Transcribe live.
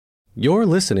You're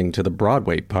listening to the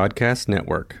Broadway Podcast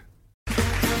Network.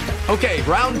 Okay,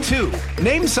 round two.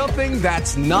 Name something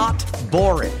that's not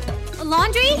boring. A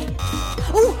laundry?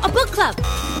 Ooh, a book club.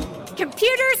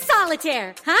 Computer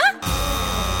solitaire, huh?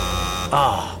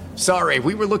 Ah, sorry,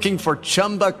 we were looking for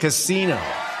Chumba Casino.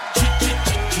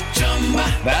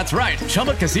 That's right,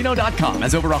 ChumbaCasino.com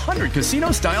has over 100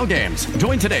 casino-style games.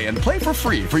 Join today and play for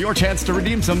free for your chance to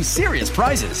redeem some serious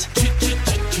prizes.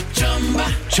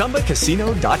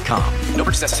 ChumbaCasino.com. No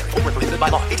purchase necessary. Void where prohibited by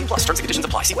law. 18 plus. Terms and conditions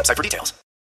apply. See website for details.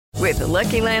 With the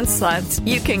Lucky Land Slots,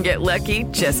 you can get lucky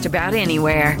just about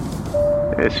anywhere.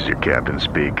 This is your captain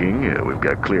speaking. We've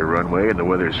got clear runway and the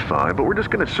weather's fine, but we're just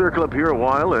going to circle up here a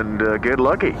while and get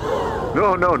lucky.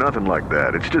 No, nothing like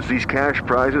that. It's just these cash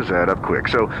prizes add up quick.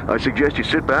 So I suggest you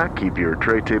sit back, keep your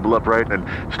tray table upright, and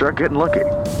start getting lucky.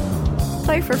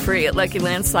 Play for free at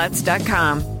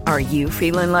LuckyLandSlots.com. Are you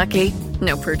feeling lucky?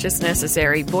 No purchase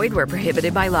necessary. Void where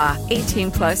prohibited by law.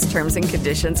 18 plus terms and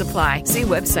conditions apply. See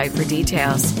website for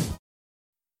details.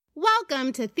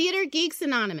 Welcome to Theater Geeks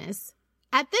Anonymous.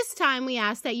 At this time, we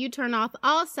ask that you turn off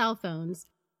all cell phones,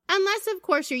 unless, of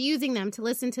course, you're using them to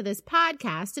listen to this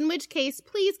podcast, in which case,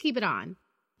 please keep it on.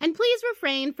 And please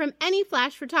refrain from any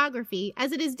flash photography,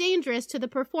 as it is dangerous to the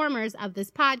performers of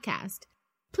this podcast.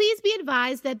 Please be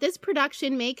advised that this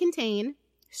production may contain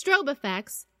strobe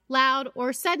effects, loud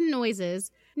or sudden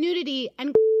noises, nudity,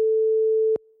 and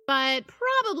but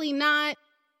probably not.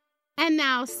 And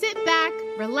now sit back,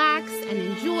 relax, and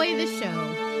enjoy the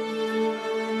show.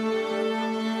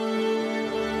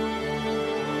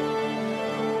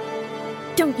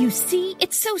 Don't you see?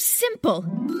 It's so simple.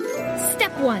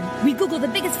 Step 1, we Google the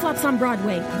biggest flops on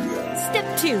Broadway.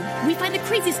 Step 2, we find the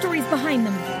crazy stories behind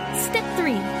them. Step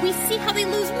 3, we see how they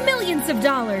lose millions of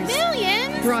dollars.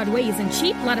 Millions? Broadway isn't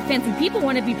cheap. A lot of fancy people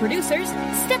want to be producers.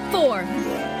 Step 4,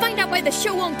 find out why the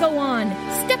show won't go on.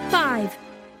 Step 5,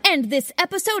 end this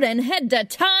episode and head to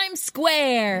Times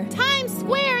Square. Times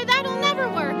Square? That'll never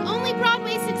work. Only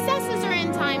Broadway successes are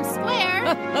in Times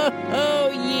Square.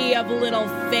 Oh, ye of little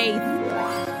faith.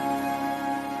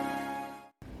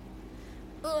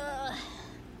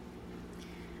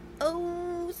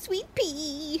 Oh, sweet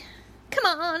pea. Come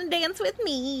on, dance with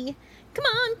me. Come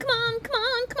on, come on, come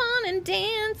on, come on and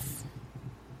dance.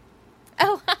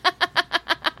 Oh,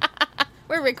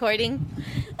 we're recording.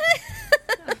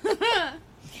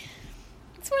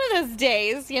 It's one of those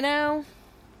days, you know,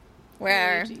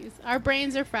 where our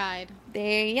brains are fried.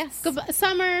 Yes.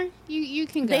 Summer, you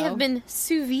can go. They have been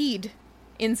sous vide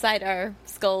inside our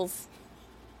skulls.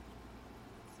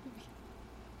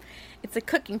 It's a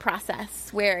cooking process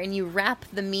wherein you wrap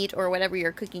the meat or whatever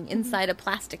you're cooking inside a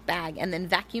plastic bag and then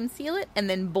vacuum seal it and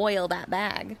then boil that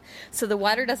bag. So the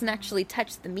water doesn't actually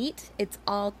touch the meat. It's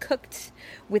all cooked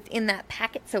within that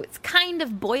packet. So it's kind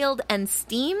of boiled and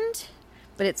steamed,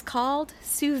 but it's called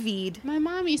sous vide. My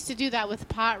mom used to do that with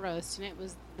pot roast, and it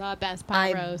was the best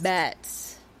pot roast. I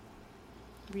bet.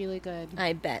 Really good.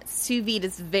 I bet. Sous vide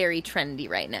is very trendy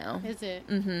right now. Is it?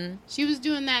 Mm-hmm. She was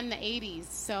doing that in the 80s,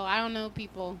 so I don't know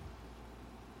people.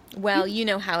 Well, you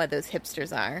know how those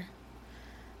hipsters are.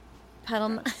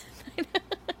 Paddle.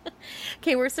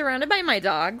 Okay, we're surrounded by my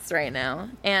dogs right now,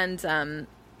 and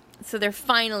so they're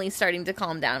finally starting to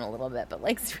calm down a little bit. But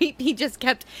like Sweet Pea just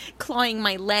kept clawing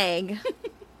my leg.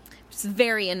 It's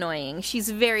very annoying. She's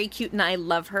very cute, and I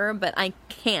love her, but I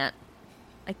can't.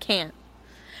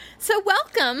 So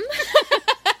welcome.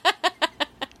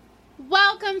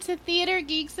 Welcome to Theater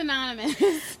Geeks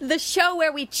Anonymous, the show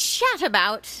where we chat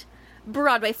about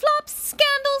Broadway flops,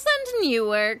 scandals, and new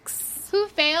works. Who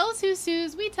fails, who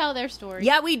sues, we tell their story.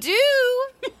 Yeah, we do.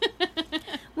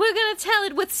 We're going to tell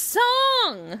it with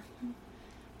song.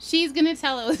 She's going to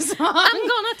tell it with song. I'm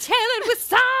going to tell it with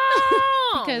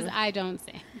song. Because I don't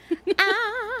sing.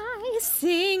 I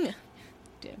sing.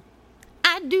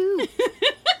 I do.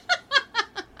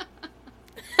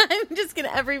 I'm just going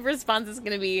to, every response is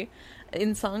going to be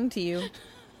in song to you.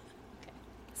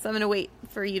 So I'm going to wait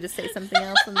for you to say something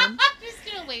else. And then, I'm just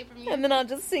going to wait for you. And then I'll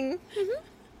just sing. Mm-hmm.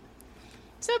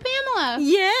 So, Pamela.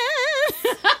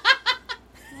 Yes.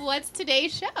 What's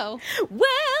today's show?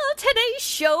 Well, today's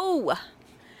show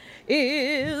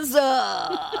is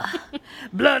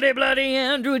Bloody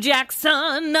Andrew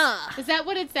Jackson. Is that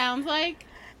what it sounds like?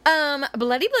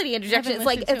 Bloody Andrew Jackson. It's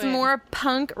like, it's more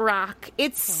punk rock.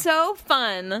 It's so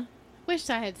fun. Wish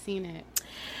I had seen it.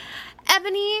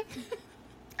 Ebony,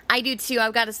 I do too.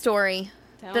 I've got a story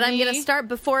that I'm going to start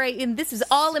before and this is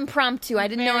all impromptu. I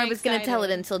didn't know I was going to tell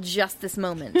it until just this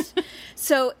moment.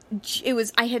 So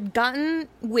I had gotten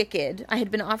Wicked. I had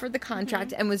been offered the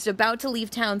contract and was about to leave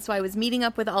town. So I was meeting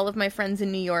up with all of my friends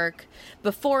in New York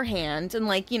beforehand and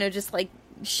just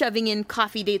shoving in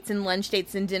coffee dates and lunch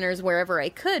dates and dinners wherever I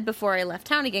could before I left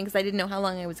town again because I didn't know how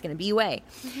long I was going to be away.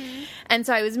 Mm-hmm. And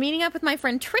so I was meeting up with my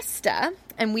friend Trista,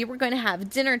 and we were going to have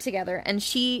dinner together, and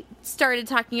she started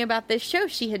talking about this show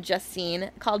she had just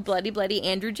seen called Bloody Bloody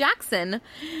Andrew Jackson.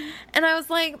 And I was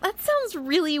like, that sounds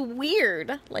really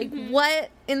weird. Like, what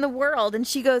in the world? And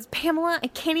she goes, Pamela, I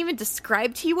can't even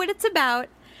describe to you what it's about,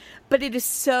 but it is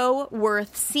so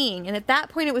worth seeing. And at that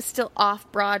point, it was still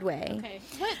off-Broadway. Okay.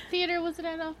 What theater was it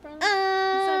at off-Broadway?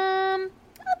 I'll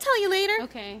tell you later.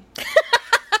 Okay.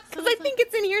 Because I think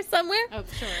it's in here somewhere. Oh,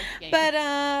 sure. Yeah, but,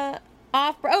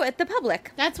 at the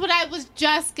Public. That's what I was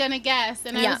just going to guess.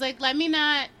 And I was like, let me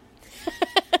not.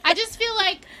 I just feel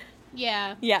like,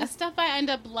 the stuff I end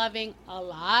up loving a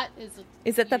lot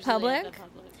is at the Public? At the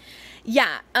Public.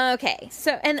 Yeah, okay.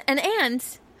 So, and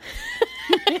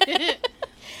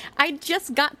I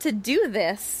just got to do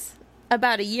this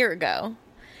about a year ago.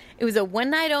 It was a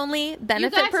one-night-only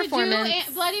benefit performance. You got to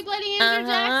do Bloody Bloody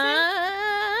Andrew Jackson?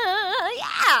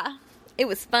 Yeah. It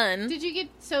was fun. Did you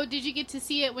get to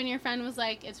see it when your friend was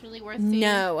like, it's really worth seeing?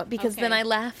 No, because then I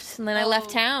left, and then I left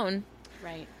town.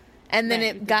 Right. And then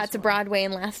it got to Broadway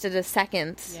and lasted a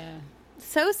second. Yeah.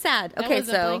 So sad. That was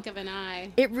a blink of an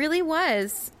eye. It really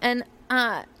was. And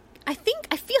I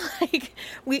feel like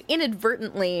we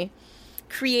inadvertently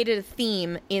created a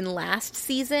theme in last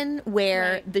season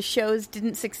where the shows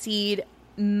didn't succeed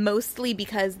mostly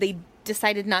because they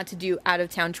decided not to do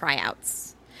out-of-town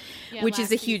tryouts. Which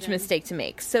is a huge mistake to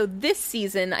make. So this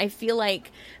season, I feel like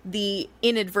the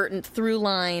inadvertent through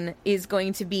line is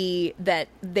going to be that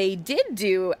they did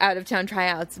do out-of-town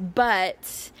tryouts,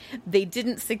 but they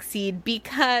didn't succeed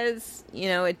because,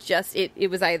 it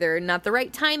was either not the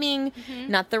right timing,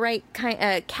 not the right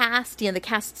cast. The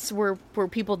casts were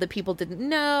people that people didn't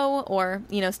know, or,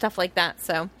 stuff like that.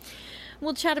 So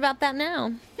we'll chat about that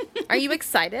now. Are you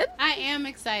excited? I am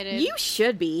excited. You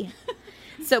should be.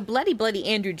 So Bloody Bloody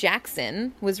Andrew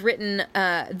Jackson was written,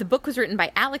 the book was written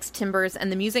by Alex Timbers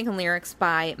and the music and lyrics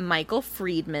by Michael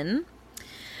Friedman.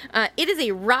 It is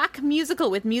a rock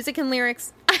musical with music and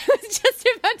lyrics. I was just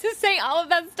about to say all of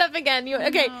that stuff again.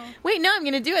 Okay, wait, no, I'm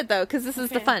going to do it though, because this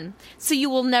is the fun. So you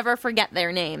will never forget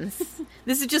their names.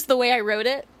 This is just the way I wrote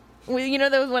it. There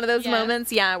was one of those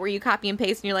moments, where you copy and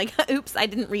paste and you're like, oops, I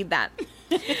didn't read that.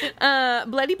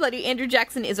 Bloody Bloody Andrew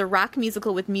Jackson is a rock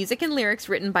musical with music and lyrics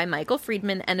written by Michael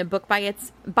Friedman and a book by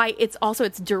its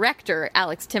director,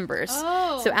 Alex Timbers.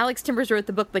 Oh. So Alex Timbers wrote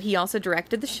the book, but he also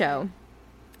directed the show.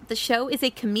 The show is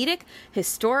a comedic,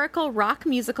 historical rock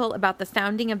musical about the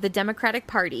founding of the Democratic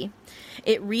Party.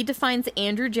 It redefines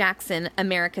Andrew Jackson,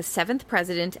 America's 7th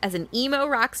president, as an emo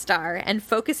rock star and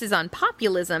focuses on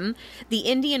populism, the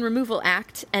Indian Removal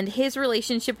Act, and his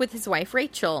relationship with his wife,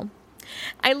 Rachel.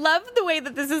 I love the way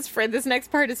that this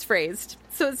next part is phrased.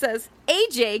 So it says,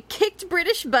 AJ kicked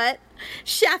British butt,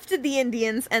 shafted the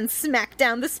Indians, and smacked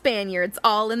down the Spaniards,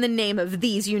 all in the name of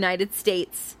these United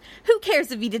States. Who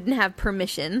cares if he didn't have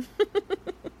permission?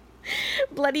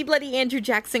 Bloody Bloody Andrew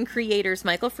Jackson creators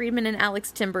Michael Friedman and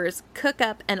Alex Timbers cook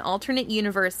up an alternate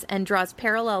universe and draws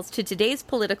parallels to today's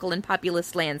political and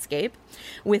populist landscape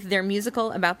with their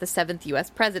musical about the 7th U.S.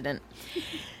 president.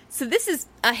 So this is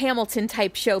a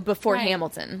Hamilton-type show before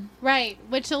Hamilton. Right,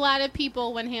 which a lot of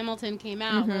people, when Hamilton came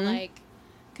out, were like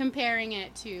comparing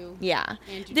it to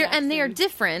Andrew Jackson. And they are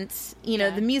different.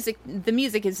 The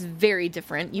music is very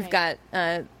different. You've got,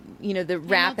 the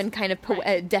rap and kind of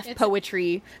deaf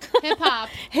poetry. Hip-hop.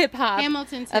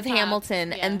 Hamilton's of hip-hop. Hamilton.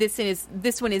 Yeah. And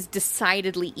this one is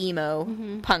decidedly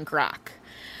emo punk rock.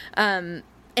 And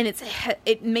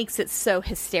it makes it so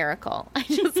hysterical.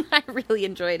 I really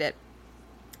enjoyed it.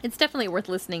 It's definitely worth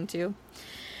listening to.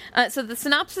 So the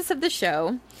synopsis of the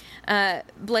show,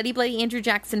 Bloody Bloody Andrew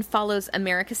Jackson follows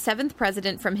America's 7th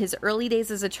president from his early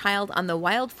days as a child on the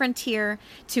wild frontier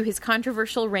to his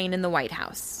controversial reign in the White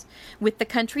House. With the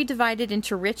country divided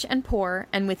into rich and poor,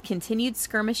 and with continued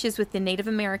skirmishes with the Native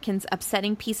Americans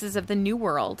upsetting pieces of the New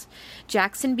World,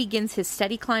 Jackson begins his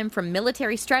steady climb from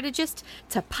military strategist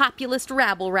to populist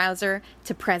rabble-rouser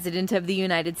to President of the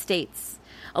United States.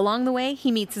 Along the way,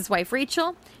 he meets his wife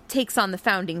Rachel, takes on the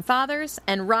Founding Fathers,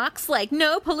 and rocks like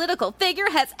no political figure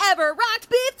has ever rocked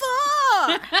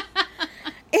before!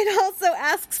 It also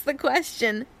asks the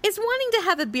question, is wanting to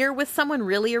have a beer with someone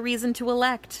really a reason to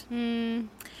elect?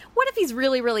 What if he's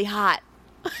really, really hot?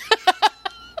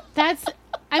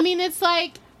 It's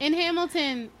like in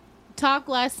Hamilton, talk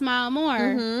less, smile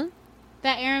more.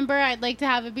 That Aaron Burr, I'd like to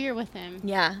have a beer with him.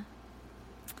 Yeah.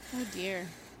 Oh, dear.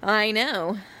 I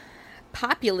know.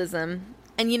 Populism.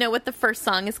 And you know what the first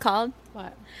song is called?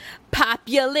 What?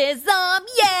 Populism,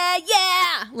 yeah,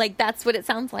 yeah! Like, that's what it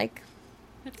sounds like.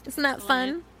 Isn't that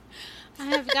fun? I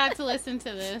have got to listen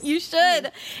to this. You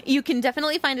should. You can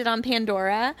definitely find it on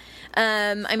Pandora.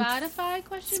 Spotify?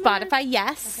 Question mark? Spotify,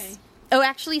 yes. Okay. Oh,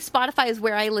 actually, Spotify is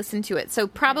where I listen to it. So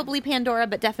probably Pandora,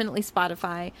 but definitely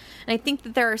Spotify. And I think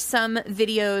that there are some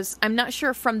videos, I'm not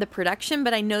sure from the production,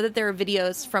 but I know that there are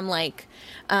videos from like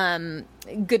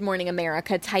Good Morning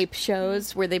America type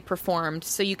shows where they performed.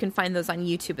 So you can find those on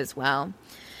YouTube as well.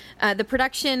 The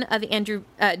production of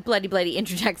Bloody Bloody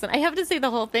Andrew Jackson. I have to say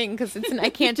the whole thing because I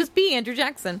can't just be Andrew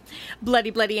Jackson. Bloody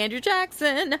Bloody Andrew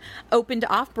Jackson opened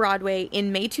off-Broadway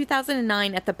in May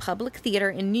 2009 at the Public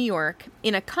Theater in New York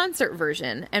in a concert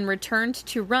version and returned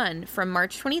to run from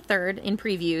March 23rd in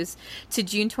previews to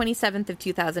June 27th of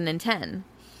 2010.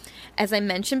 As I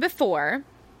mentioned before,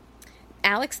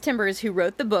 Alex Timbers, who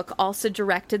wrote the book, also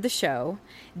directed the show.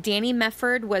 Danny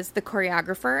Mefford was the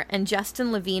choreographer, and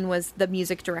Justin Levine was the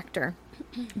music director.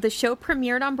 The show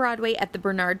premiered on Broadway at the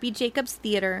Bernard B. Jacobs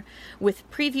Theater, with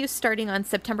previews starting on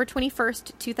September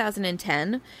 21st,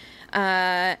 2010,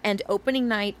 and opening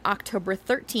night October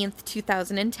 13th,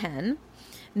 2010.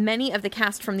 Many of the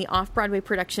cast from the off-Broadway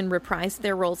production reprised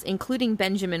their roles, including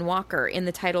Benjamin Walker in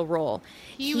the title role.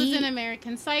 He was in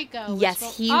American Psycho, which yes,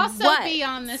 will he also was. be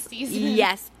on this season.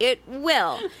 Yes, it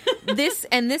will. This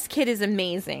kid is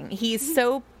amazing. He's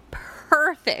so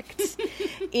perfect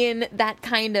in that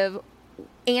kind of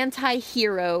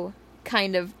anti-hero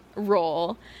kind of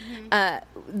role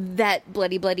that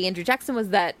Bloody Bloody Andrew Jackson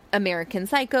was, that American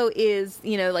Psycho is,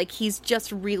 like he's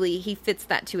just really, he fits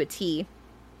that to a T.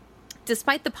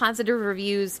 Despite the positive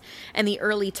reviews and the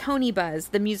early Tony buzz,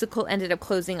 the musical ended up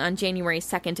closing on January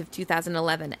 2nd of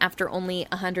 2011 after only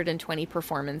 120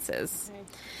 performances. Okay.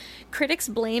 Critics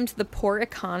blamed the poor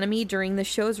economy during the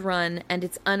show's run and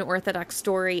its unorthodox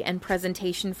story and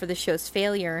presentation for the show's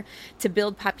failure to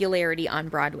build popularity on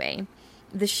Broadway.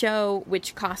 The show,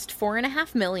 which cost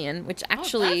 $4.5 million, which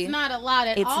actually... that's not a lot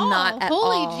at all. It's not at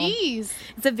Holy all. Jeez.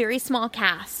 It's a very small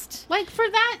cast. Like, for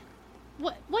that...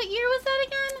 What year was that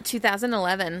again?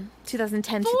 2011.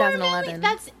 2010, 4 2011. million?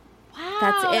 That's it.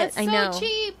 That's so I know.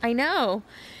 Cheap. I know.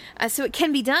 So it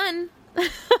can be done.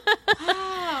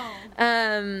 Wow.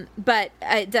 But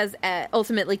it does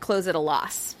ultimately close at a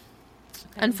loss,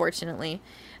 unfortunately,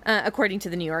 according to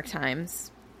the New York Times.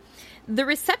 The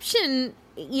reception,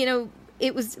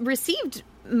 it was received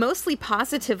mostly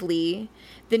positively.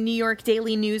 The New York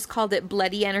Daily News called it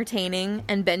bloody entertaining,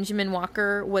 and Benjamin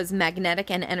Walker was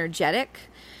magnetic and energetic,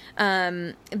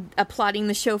 applauding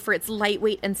the show for its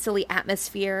lightweight and silly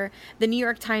atmosphere. The New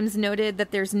York Times noted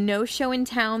that there's no show in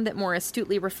town that more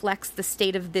astutely reflects the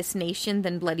state of this nation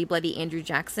than Bloody Bloody Andrew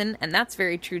Jackson, and that's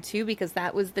very true, too, because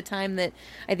that was the time that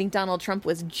I think Donald Trump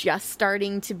was just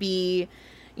starting to be,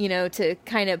 to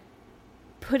kind of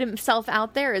put himself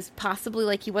out there as possibly,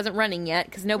 like, he wasn't running yet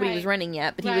because nobody was running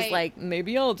yet, but he was like,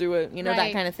 maybe I'll do it,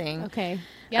 that kind of thing. Okay.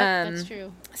 Yep, that's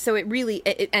true. So it really,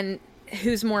 and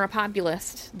who's more a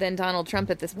populist than Donald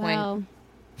Trump at this point? Well,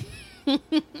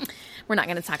 we're not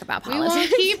going to talk about we politics.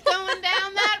 won't keep going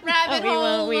down that rabbit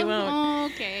hole. We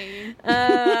won't. Okay.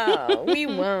 We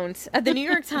won't. The New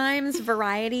York Times,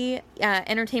 Variety,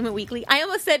 Entertainment Weekly. I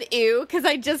almost said ew because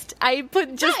I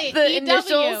put just the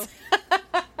initials.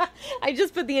 I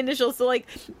just put the initials. So, like,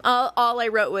 all I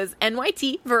wrote was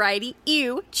NYT, Variety,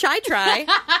 ew, Chai Try.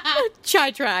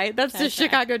 Chai Try. That's the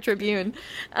Chicago Tribune.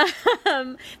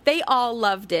 They all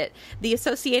loved it. The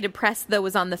Associated Press, though,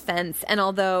 was on the fence. And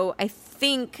although I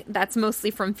think that's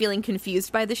mostly from feeling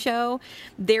confused by the show,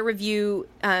 their review...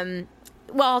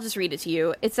 I'll just read it to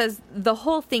you. It says, the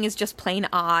whole thing is just plain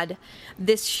odd.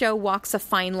 This show walks a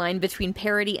fine line between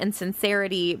parody and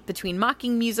sincerity, between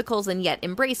mocking musicals and yet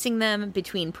embracing them,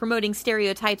 between promoting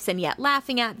stereotypes and yet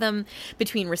laughing at them,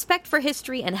 between respect for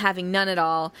history and having none at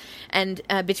all, and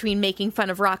between making fun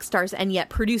of rock stars and yet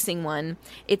producing one.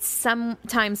 It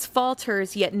sometimes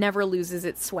falters, yet never loses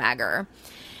its swagger.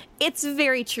 It's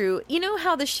very true. You know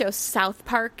how the show South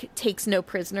Park takes no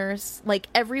prisoners? Like,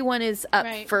 everyone is up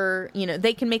for,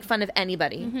 they can make fun of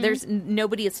anybody. Mm-hmm. There's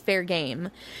nobody is fair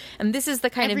game. And this is the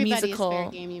kind of musical.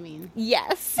 Everybody is fair game, you mean?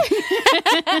 Yes.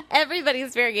 Everybody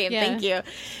is fair game. Yeah. Thank you.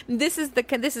 This is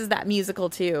that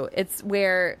musical too. It's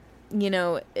where,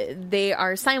 they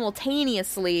are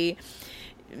simultaneously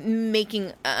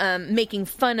making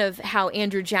fun of how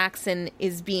Andrew Jackson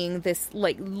is being this,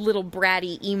 like, little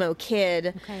bratty emo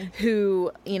kid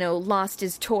who, lost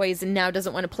his toys and now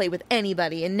doesn't want to play with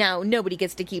anybody, and now nobody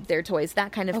gets to keep their toys,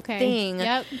 that kind of thing.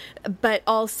 Yep. But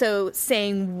also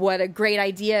saying what a great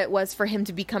idea it was for him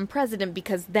to become president,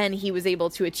 because then he was able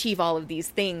to achieve all of these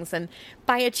things, and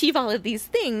by achieve all of these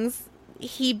things,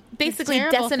 he basically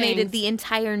terrible decimated things. the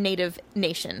entire native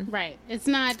nation. Right. It's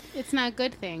not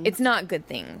good things. It's not good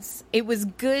things. It was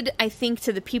good, I think,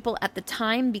 to the people at the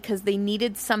time because they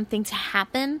needed something to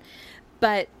happen.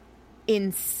 But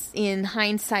in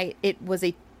hindsight, it was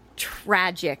a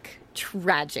tragic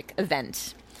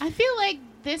event. I feel like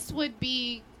this would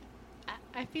be.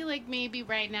 I feel like maybe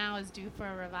right now is due for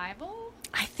a revival.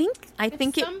 I think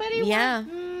somebody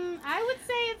I would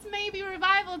say it's maybe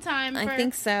revival time. I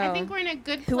think so. I think we're in a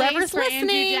good place Whoever's for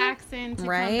listening, Andrew Jackson to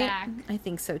right? come back. I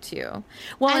think so too.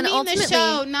 Well, I and mean ultimately, the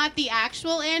show, not the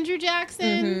actual Andrew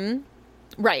Jackson.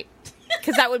 right?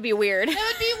 Because that would be weird. That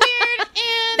would be weird,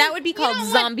 and That would be called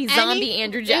Zombie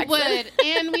Andrew Jackson. It would,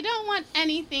 and we don't want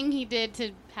anything he did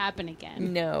to happen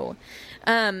again. No.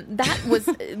 That was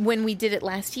when we did it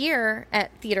last year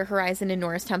at Theater Horizon in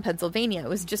Norristown, Pennsylvania. It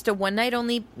was just a one night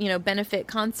only, benefit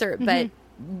concert, but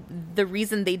the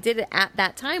reason they did it at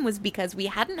that time was because we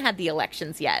hadn't had the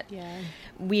elections yet. Yeah.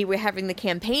 We were having the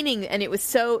campaigning, and it was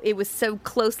so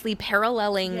closely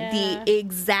paralleling the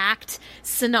exact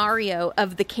scenario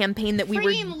of the campaigin that we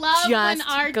were love just when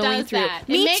art going does through. that.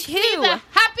 Me it makes too. me the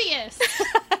happiest.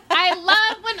 I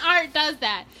love when art does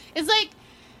that. It's like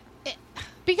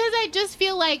because I just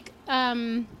feel like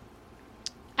I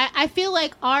feel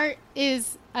like art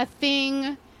is a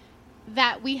thing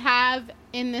that we have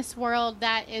in this world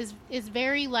that is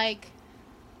very like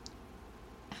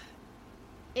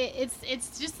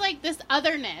it's just like this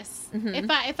otherness.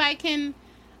 If I can,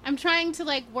 I'm trying to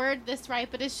like word this right,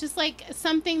 but it's just like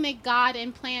something that God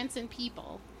implants in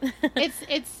people.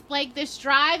 It's like this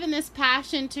drive and this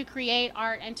passion to create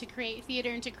art and to create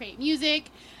theater and to create music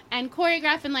and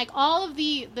choreograph and like all of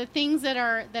the things that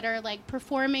are like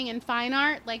performing in fine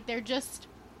art. Like they're just,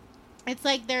 it's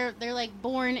like they're like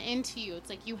born into you. It's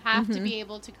like you have to be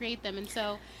able to create them. And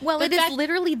so, well, it is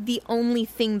literally the only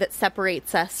thing that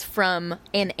separates us from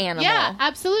an animal. Yeah,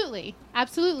 absolutely.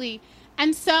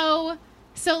 And so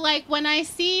like when I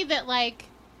see that like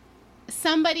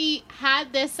somebody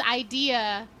had this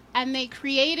idea and they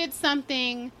created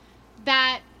something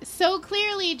that so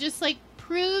clearly just like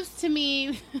proves to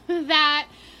me that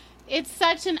it's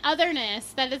such an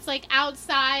otherness, that it's like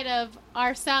outside of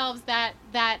ourselves, that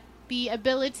the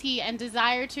ability and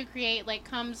desire to create like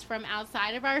comes from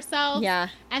outside of ourselves. Yeah.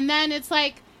 And then it's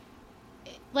like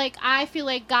I feel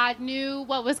like God knew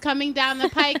what was coming down the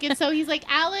pike, and so he's like,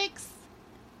 Alex,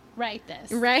 write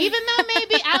this. Right. Even though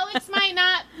maybe Alex might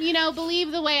not,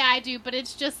 believe the way I do, but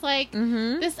it's just like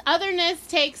this otherness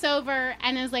takes over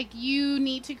and is like, you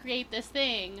need to create this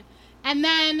thing. And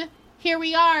then here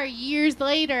we are years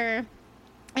later,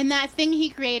 and that thing he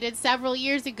created several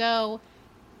years ago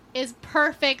is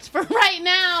perfect for right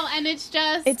now, and it's true.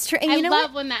 And I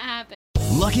love when that happens.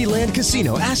 Lucky Land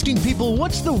Casino, asking people,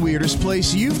 what's the weirdest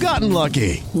place you've gotten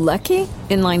lucky? Lucky?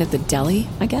 In line at the deli,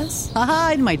 I guess?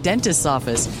 Aha, in my dentist's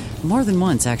office. More than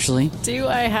once, actually. Do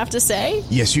I have to say?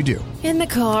 Yes, you do. In the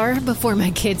car before my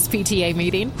kids' PTA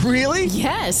meeting. Really?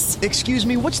 Yes. Excuse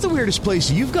me, what's the weirdest place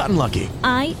you've gotten lucky?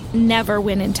 I never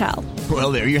win and tell.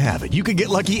 Well, there you have it. You can get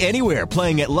lucky anywhere,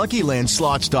 playing at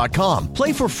LuckyLandSlots.com.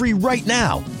 Play for free right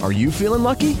now. Are you feeling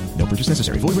lucky? No purchase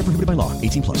necessary. Void where prohibited by law.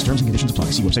 18+. Terms and conditions apply.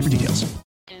 See website for details.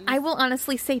 I will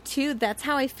honestly say, too, that's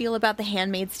how I feel about The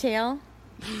Handmaid's Tale.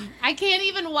 I can't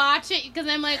even watch it because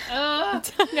I'm like, ugh.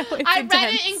 I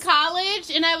read it in college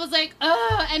and I was like,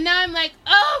 ugh. And now I'm like,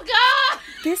 oh, God.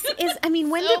 This is, I mean,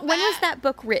 when was that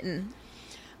book written?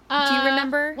 Do you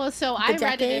remember? Well, so I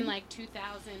read it in like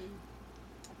 2000.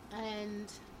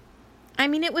 And I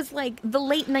mean, it was like the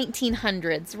late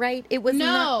 1900s, right? It was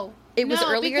was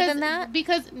earlier than that?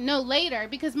 Later,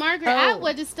 because Margaret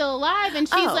Atwood is still alive and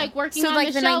she's like working on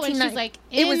the show, and she's like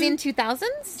it was in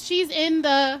 2000s? She's in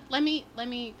the let me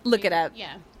look it up.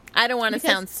 Yeah. I don't want to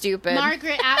sound stupid.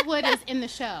 Margaret Atwood is in the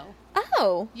show.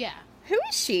 Oh. Yeah. Who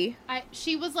is she?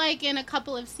 She was like in a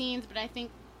couple of scenes, but I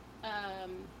think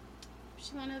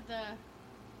she's one of the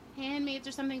handmaids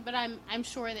or something, but I'm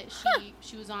sure that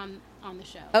she was on the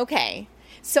show. Okay.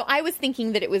 So I was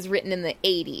thinking that it was written in the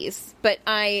 80s, but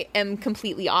I am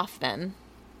completely off then.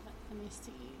 Let me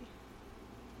see.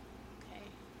 Okay.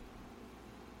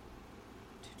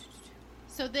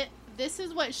 So this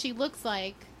is what she looks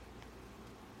like.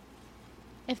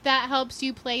 If that helps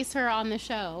you place her on the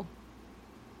show.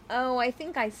 Oh, I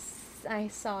think I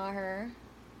saw her.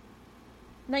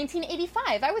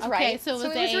 1985. I was Okay, right. so it was the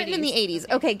written in 80s. the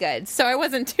 80s. Okay, good. So I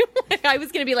wasn't too... I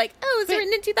was going to be like, oh, it was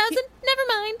written in 2000? Never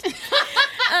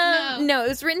mind. No, it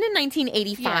was written in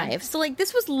 1985. Yeah. So, like,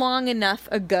 this was long enough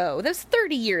ago. That was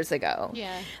 30 years ago.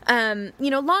 Yeah.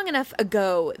 Long enough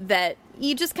ago that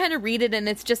you just kind of read it and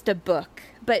it's just a book.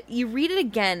 But you read it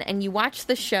again and you watch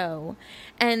the show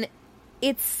and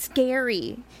it's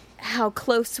scary how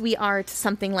close we are to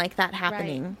something like that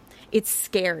happening. Right. It's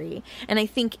scary. And I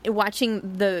think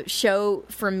watching the show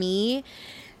for me,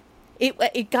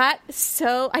 I got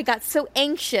so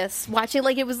anxious watching,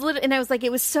 like, it was and I was like,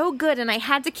 it was so good and I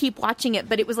had to keep watching it,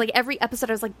 but it was like every episode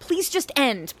I was like, please just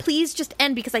end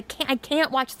because I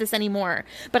can't watch this anymore,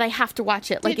 but I have to watch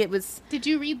it. Did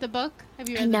you read the book? Have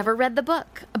you read never read the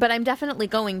book, but I'm definitely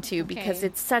going to because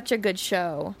it's such a good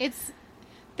show. It's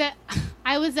that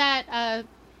I was at a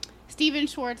Stephen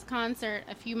Schwartz concert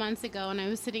a few months ago, and I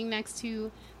was sitting next to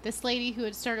this lady who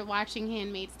had started watching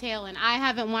Handmaid's Tale, and I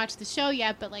haven't watched the show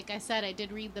yet, but like I said, I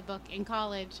did read the book in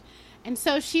college. And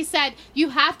so she said, you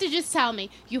have to just tell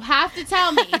me. You have to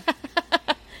tell me.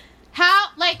 How,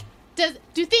 like,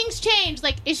 do things change?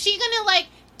 Like, is she going to, like,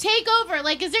 take over?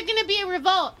 Like, is there going to be a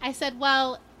revolt? I said,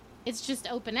 well, it's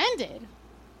just open-ended.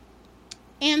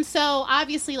 And so,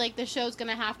 obviously, like, the show's going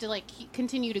to have to, like,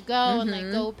 continue to go and,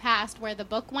 like, go past where the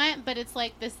book went. But it's,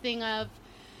 like, this thing of...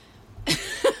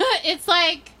 it's,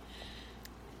 like...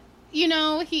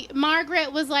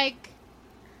 Margaret was, like...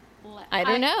 I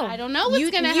don't know. I don't know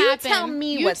what's going to happen. You tell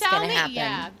me what's going to happen.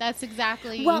 Yeah, that's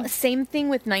exactly... Well, same thing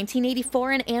with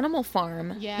 1984 and Animal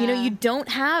Farm. Yeah. You don't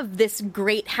have this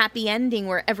great happy ending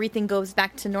where everything goes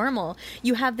back to normal.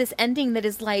 You have this ending that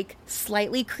is, like,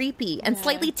 slightly creepy and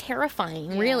slightly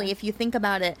terrifying, really, if you think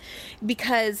about it.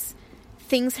 Because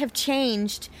things have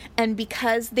changed, and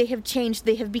because they have changed,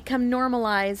 they have become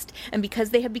normalized, and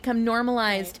because they have become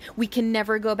normalized, we can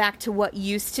never go back to what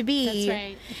used to be. That's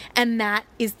right. And that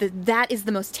is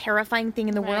the most terrifying thing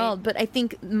in the world. But I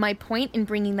think my point in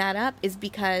bringing that up is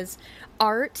because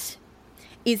art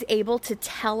is able to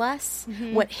tell us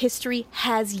what history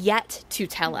has yet to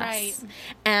tell us.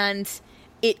 And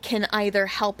it can either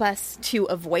help us to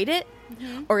avoid it,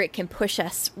 or it can push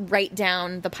us right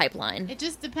down the pipeline. It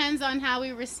just depends on how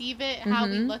we receive it, how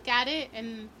we look at it,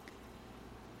 and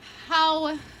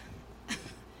how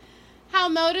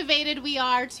motivated we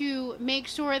are to make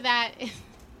sure that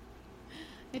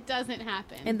it doesn't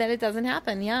happen. And that it doesn't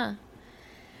happen, yeah.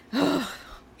 Oh,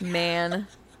 man.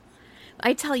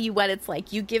 I tell you what it's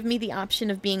like. You give me the option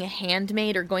of being a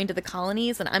handmaid or going to the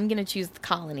colonies, and I'm going to choose the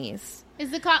colonies. Is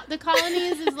the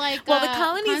colonies is like well, the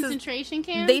colonies concentration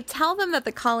camp? They tell them that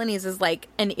the colonies is like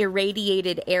an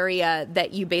irradiated area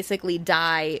that you basically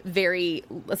die very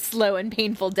slow and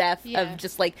painful death of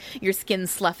just like your skin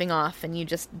sloughing off and you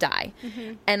just die.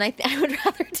 And I would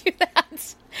rather do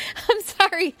that. I'm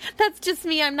sorry. That's just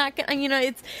me. I'm not going to,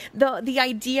 it's the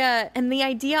idea, and the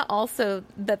idea also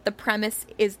that the premise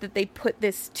is that they put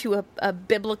this to a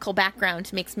biblical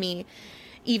background makes me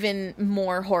even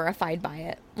more horrified by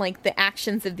it. Like the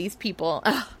actions of these people.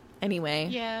 Ugh. Anyway.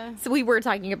 Yeah. So we were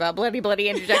talking about bloody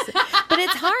Andrew Jackson. But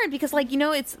it's hard because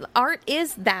it's art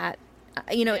is that,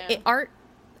 art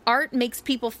makes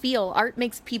people feel. Art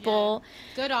makes people...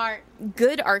 Good art.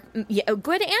 Good art. Yeah,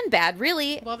 good and bad,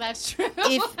 really. Well, that's true.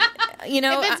 If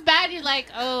it's bad, you're like,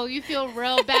 oh, you feel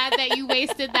real bad that you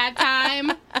wasted that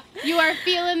time. You are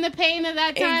feeling the pain of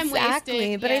that time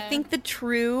wasted. But I think the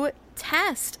true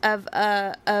test of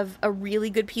a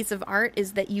really good piece of art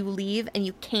is that you leave and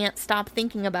you can't stop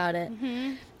thinking about it.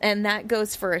 And that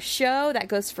goes for a show, that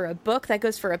goes for a book, that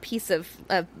goes for a piece of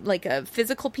like a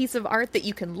physical piece of art that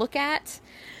you can look at.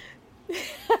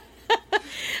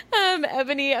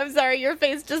 Ebony, I'm sorry, your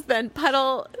face just then.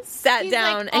 Puddle sat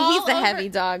down, like, and he's a heavy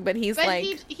dog, but he's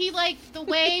like... he like, the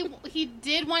way he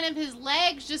did one of his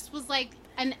legs just was like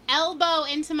an elbow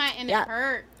into my... And it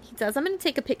hurt. He does. I'm going to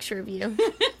take a picture of you.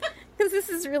 Because this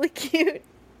is really cute.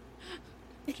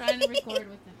 I'm trying to record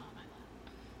with him on my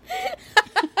lap.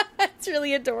 It's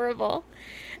really adorable.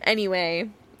 Anyway,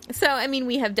 so, I mean,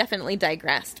 we have definitely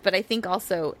digressed, but I think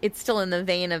also it's still in the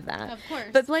vein of that. Of course.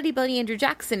 But Bloody Andrew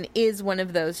Jackson is one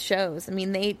of those shows. I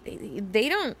mean, they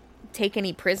don't take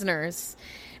any prisoners.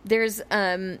 There's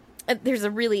a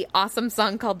really awesome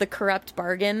song called The Corrupt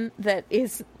Bargain that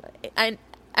is...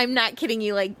 I'm not kidding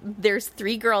you. Like, there's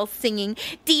 3 girls singing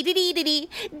dee dee dee dee dee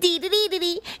dee dee dee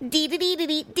dee dee dee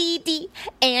dee dee dee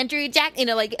Andrew Jack,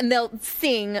 and they'll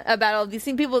sing about all these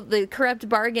things. People, the corrupt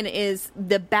bargain is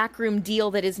the backroom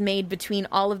deal that is made between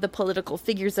all of the political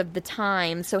figures of the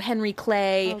time. So Henry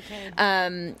Clay,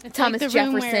 It's Thomas like the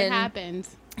Jefferson. Room where it happened.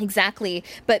 Exactly.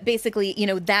 But basically, you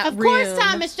know, that Of room... course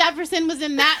Thomas Jefferson was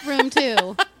in that room,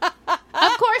 too.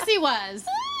 Of course he was.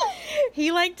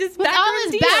 He liked his With backroom all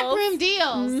his deals. backroom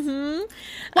deals. Mm-hmm.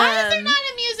 Why is there not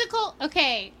a musical?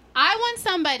 Okay, I want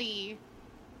somebody...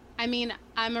 I mean,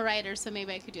 I'm a writer, so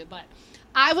maybe I could do it, but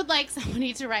I would like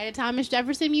somebody to write a Thomas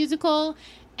Jefferson musical,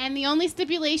 and the only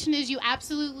stipulation is you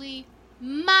absolutely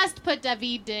must put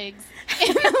Daveed Diggs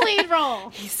in the lead role.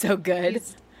 He's so good.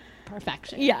 He's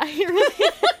perfection. Yeah, he really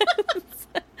is.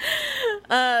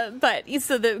 But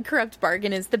so the corrupt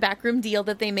bargain is the backroom deal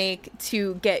that they make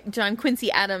to get John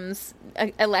Quincy Adams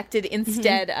elected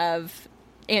instead of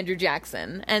Andrew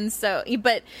Jackson. And so,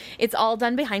 but it's all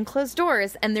done behind closed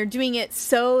doors, and they're doing it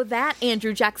so that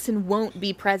Andrew Jackson won't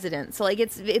be president. So like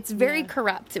it's very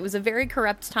corrupt. It was a very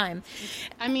corrupt time.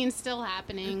 I mean, still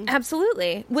happening.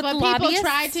 Absolutely. With what lobbyists, people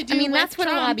tried to do. I mean, with that's what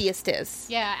Trump. a lobbyist is.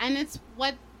 Yeah, and it's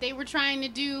what they were trying to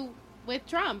do with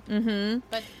Trump,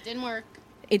 but it didn't work.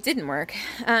 It didn't work.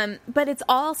 But it's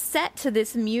all set to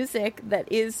this music that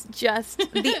is just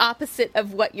the opposite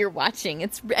of what you're watching.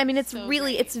 It's so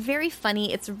really, great. It's very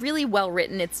funny. It's really well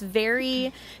written. It's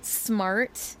very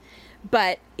smart,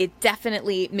 but it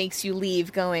definitely makes you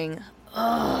leave going,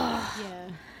 ugh. Yeah.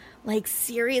 Like,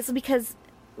 seriously, because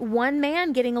one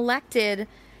man getting elected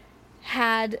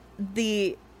had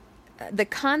the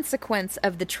consequence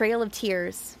of the Trail of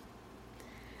Tears,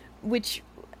 which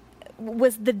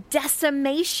was the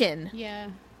decimation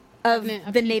of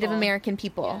the Native American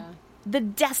people. Yeah. The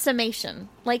decimation.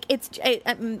 Like,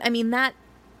 I mean, that...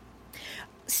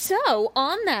 So,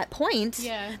 on that point,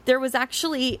 there was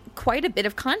actually quite a bit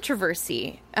of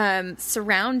controversy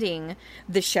surrounding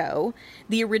the show.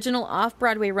 The original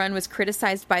off-Broadway run was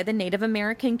criticized by the Native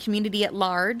American community at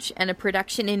large, and a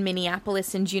production in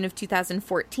Minneapolis in June of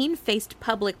 2014 faced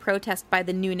public protest by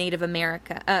the New Native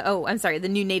the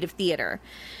New Native Theater.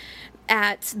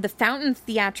 At the Fountain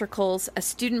Theatricals, a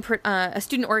student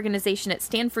organization at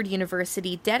Stanford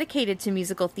University dedicated to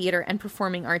musical theater and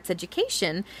performing arts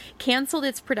education, canceled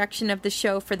its production of the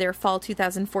show for their fall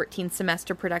 2014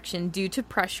 semester production due to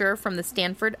pressure from the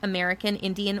Stanford American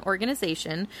Indian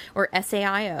Organization, or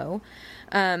SAIO,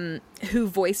 who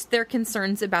voiced their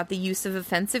concerns about the use of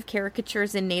offensive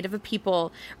caricatures in Native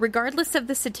people, regardless of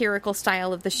the satirical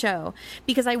style of the show.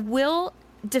 Because I will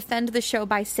defend the show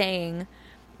by saying...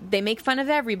 They make fun of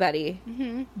everybody,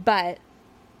 but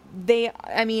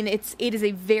it is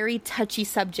a very touchy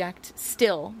subject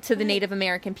still to the Native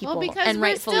American people, and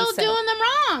rightfully so. Because we're still doing them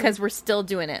wrong. Because we're still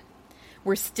doing it.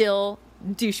 We're still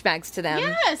douchebags to them.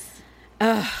 Yes.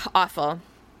 Ugh, awful.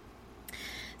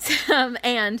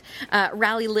 And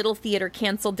Raleigh Little Theater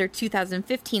canceled their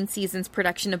 2015 season's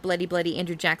production of Bloody Bloody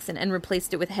Andrew Jackson and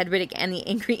replaced it with Hedwig and the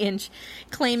Angry Inch,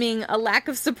 claiming a lack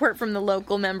of support from the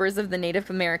local members of the Native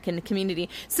American community.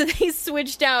 So they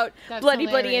switched out Bloody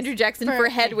Bloody Andrew Jackson for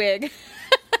Hedwig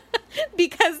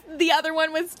because the other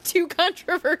one was too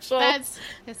controversial. That's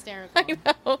hysterical. I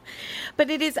know.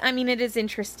 But it is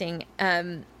interesting.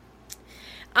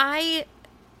 I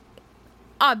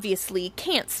obviously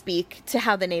can't speak to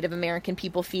how the Native American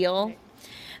people feel.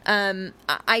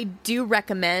 I do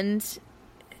recommend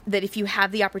that if you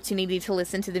have the opportunity to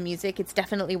listen to the music, it's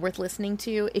definitely worth listening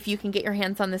to. If you can get your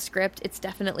hands on the script, it's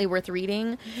definitely worth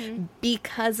reading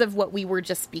because of what we were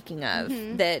just speaking of.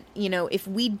 That, you know, if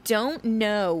we don't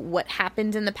know what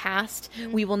happened in the past,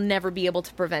 we will never be able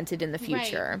to prevent it in the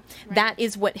future. Right. That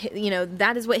is what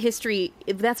history,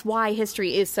 that's why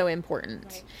history is so important.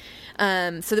 Right.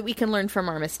 So that we can learn from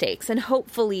our mistakes and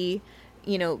hopefully,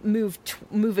 you know,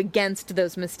 move against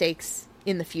those mistakes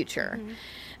in the future.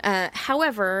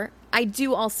 However, I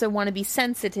do also want to be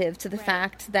sensitive to the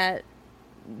fact that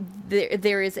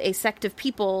there is a sect of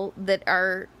people that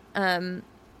are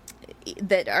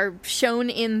shown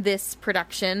in this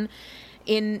production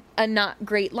in a not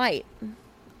great light.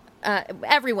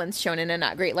 Everyone's shown in a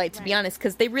not great light, to be honest,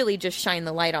 because they really just shine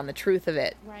the light on the truth of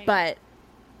it. Right. But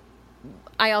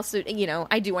I also, you know,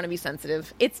 I do want to be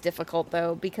sensitive. It's difficult,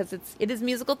 though, because it is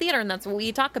musical theater, and that's what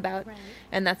we talk about. Right.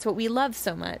 And that's what we love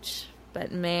so much.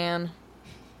 But, man.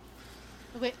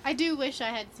 I do wish I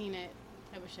had seen it.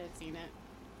 I wish I had seen it.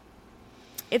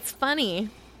 It's funny.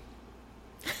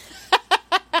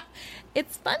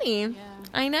 It's funny. Yeah.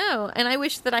 I know. And I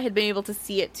wish that I had been able to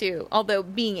see it, too. Although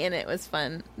being in it was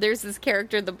fun. There's this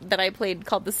character that I played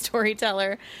called the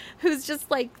Storyteller, who's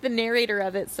just like the narrator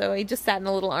of it. So I just sat in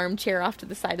a little armchair off to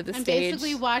the side of the stage. And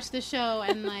basically watched the show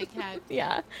and like had...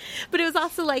 Yeah. But it was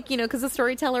also like, you know, because the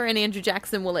Storyteller and Andrew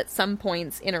Jackson will at some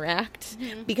points interact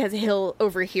because he'll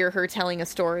overhear her telling a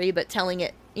story, but telling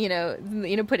it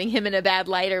putting him in a bad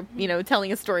light or,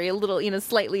 telling a story a little,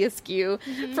 slightly askew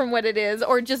from what it is,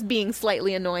 or just being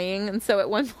slightly annoying. And so at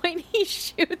one point he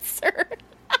shoots her.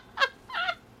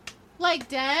 Like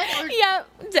dead? Or... Yeah,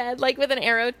 dead, like with an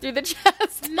arrow through the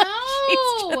chest. No!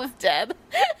 She's just dead.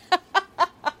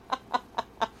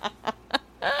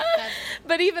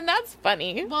 But even that's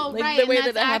funny. Well, like, right, the way and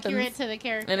that's that accurate happens. to the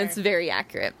character. And it's very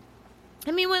accurate.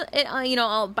 I mean,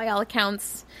 by all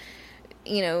accounts,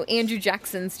 Andrew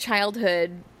Jackson's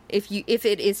childhood, if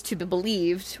it is to be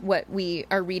believed what we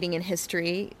are reading in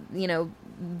history,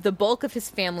 the bulk of his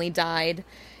family died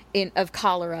of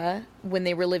cholera when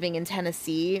they were living in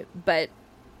Tennessee, but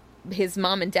his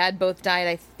mom and dad both died,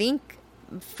 I think,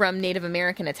 from Native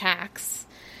American attacks.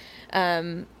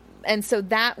 And so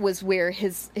that was where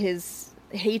his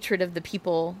hatred of the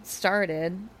people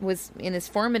started, was in his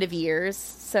formative years.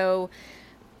 So,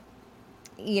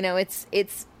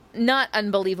 it's not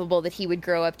unbelievable that he would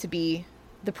grow up to be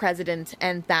the president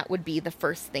and that would be the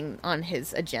first thing on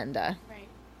his agenda. Right.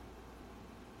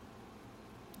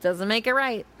 Doesn't make it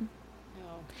right.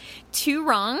 No. 2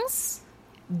 wrongs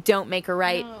don't make a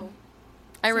right. No.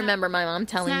 I remember my mom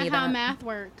telling me that. That's not how math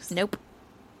works. Nope.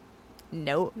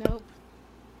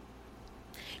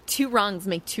 2 wrongs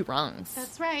make 2 wrongs.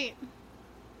 That's right.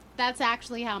 That's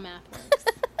actually how math works.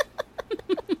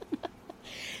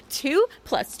 2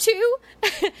 plus 2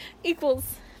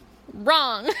 equals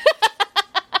wrong.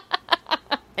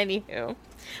 Anywho.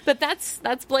 But that's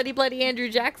bloody Andrew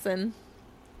Jackson.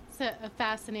 It's a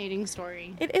fascinating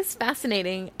story. It is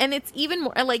fascinating. And it's even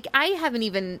more, like, I haven't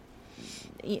even,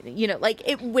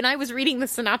 when I was reading the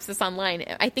synopsis online,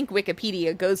 I think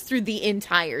Wikipedia goes through the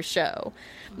entire show.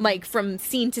 Like, from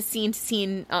scene to scene to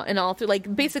scene and all through,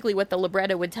 like, basically what the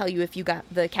libretto would tell you if you got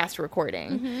the cast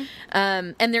recording.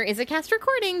 Mm-hmm. And there is a cast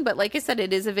recording, but like I said,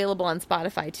 it is available on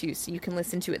Spotify, too, so you can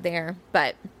listen to it there.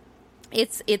 But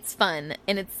it's fun,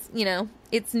 and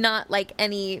it's not like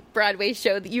any Broadway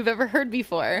show that you've ever heard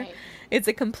before. Right. It's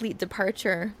a complete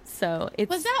departure, so it's...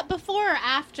 Was that before or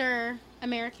after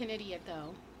American Idiot,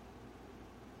 though?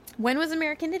 When was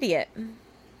American Idiot?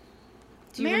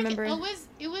 Do you remember?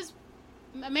 It was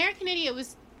American Idiot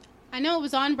was, I know it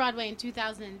was on Broadway in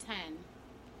 2010.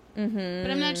 Mm-hmm.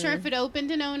 But I'm not sure if it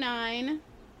opened in 2009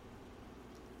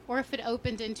 or if it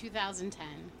opened in 2010.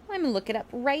 I'm going to look it up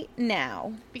right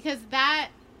now. Because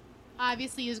that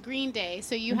obviously is Green Day.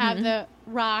 So you have the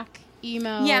rock,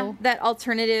 emo. Yeah, that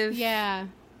alternative yeah,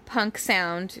 punk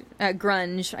sound,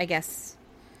 grunge, I guess.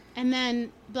 And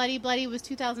then Bloody Bloody was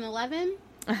 2011?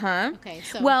 Uh-huh. Okay,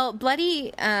 so... Well,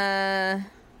 Bloody, let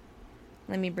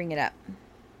me bring it up.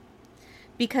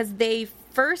 Because they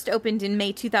first opened in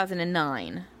May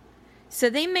 2009. So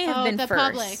they may have been the first.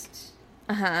 public.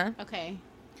 Uh-huh. Okay.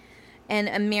 And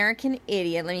American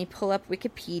Idiot, let me pull up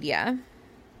Wikipedia.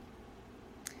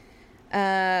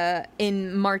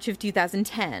 In March of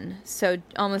 2010. So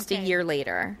almost a year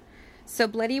later. So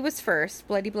Bloody was first.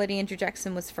 Bloody Andrew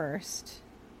Jackson was first.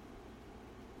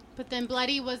 But then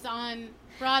Bloody was on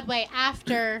Broadway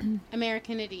after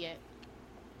American Idiot.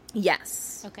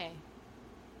 Yes. Okay.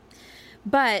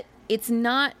 But it's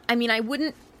not, I mean, I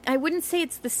wouldn't say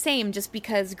it's the same just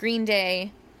because Green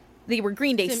Day, they were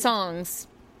Green Day songs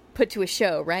put to a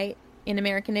show, right? In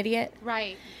American Idiot?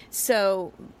 Right.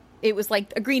 So it was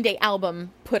like a Green Day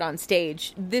album put on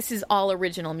stage. This is all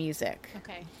original music.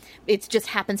 Okay. It just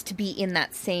happens to be in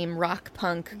that same rock,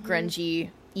 punk, grungy,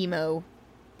 emo,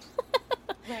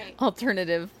 right,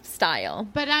 alternative style.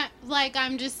 But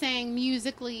I'm just saying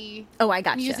musically. Oh, I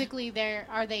gotcha. Musically,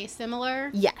 are they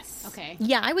similar? Yes. Okay.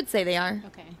 Yeah, I would say they are.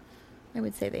 Okay. I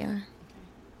would say they are. Okay.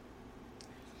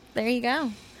 There you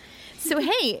go. So,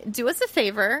 hey, do us a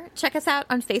favor. Check us out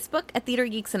on Facebook at Theater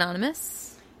Geeks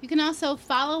Anonymous. You can also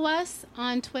follow us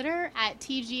on Twitter at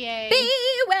TGA.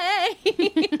 B-Way!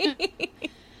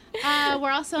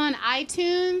 We're also on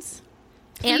iTunes.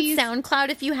 Please. And SoundCloud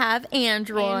if you have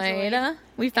Android.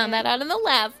 We found that out in the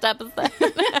last episode.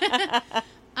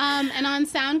 And on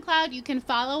SoundCloud, you can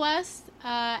follow us.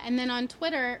 And then on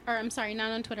Twitter, on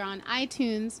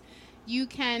iTunes, you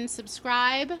can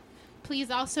subscribe. Please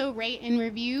also rate and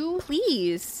review.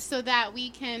 Please. So that we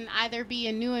can either be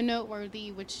a new and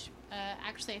noteworthy, which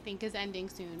actually I think is ending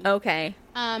soon. Okay.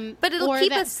 But it'll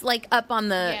keep us like up on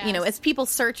the, as people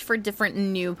search for different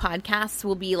new podcasts,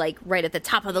 we'll be like right at the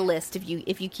top of the list if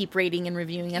you keep rating and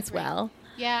reviewing as well.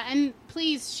 Yeah, and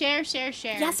please share. Yes,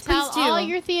 Tell please do. all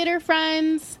your theater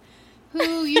friends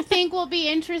who you think will be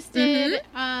interested.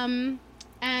 And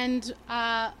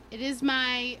it is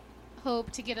my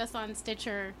hope to get us on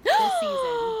Stitcher this season.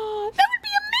 That would be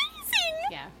amazing.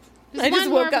 Yeah. I just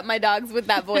woke up my dogs with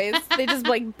that voice. They just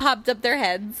like popped up their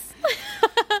heads.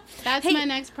 That's my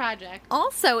next project.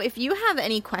 Also, if you have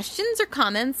any questions or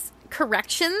comments,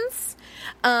 corrections,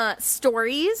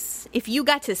 stories, if you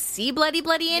got to see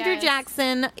Bloody Andrew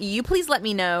Jackson, you please let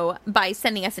me know by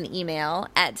sending us an email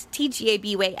at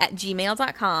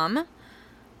tgabway@gmail.com. And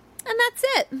that's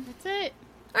it. That's it.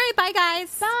 All right, bye,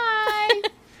 guys. Bye.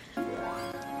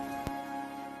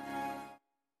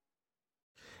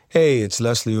 Hey, it's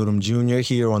Leslie Odom Jr.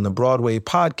 here on the Broadway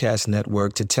Podcast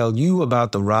Network to tell you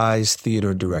about the Rise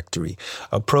Theater Directory,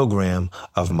 a program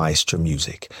of Maestro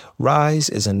Music. Rise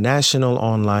is a national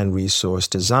online resource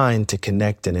designed to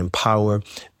connect and empower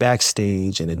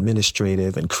backstage and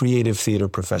administrative and creative theater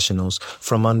professionals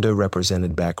from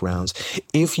underrepresented backgrounds.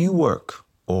 If you work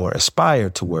or aspire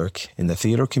to work in the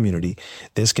theater community,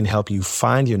 this can help you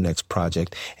find your next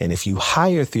project. And if you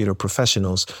hire theater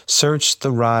professionals, search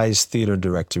the Rise Theater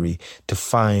Directory to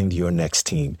find your next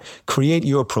team. Create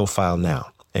your profile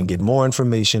now and get more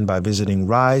information by visiting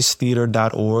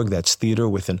risetheater.org. That's theater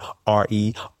with an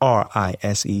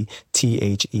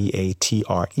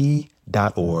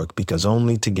RISETHEATRE.org, because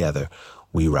only together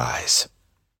we rise.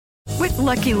 With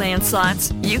Lucky Land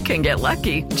Slots, you can get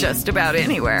lucky just about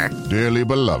anywhere. Dearly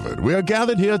beloved, we are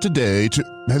gathered here today to...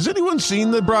 Has anyone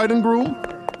seen the bride and groom?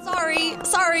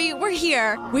 Sorry, we're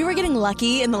here. We were getting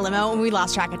lucky in the limo and we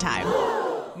lost track of time.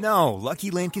 No, Lucky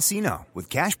Land Casino,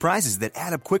 with cash prizes that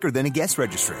add up quicker than a guest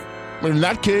registry. In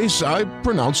that case, I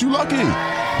pronounce you lucky.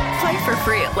 Play for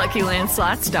free at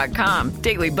LuckyLandSlots.com.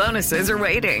 Daily bonuses are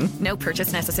waiting. No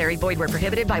purchase necessary. Void where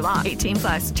prohibited by law.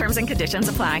 18+. Terms and conditions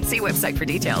apply. See website for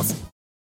details.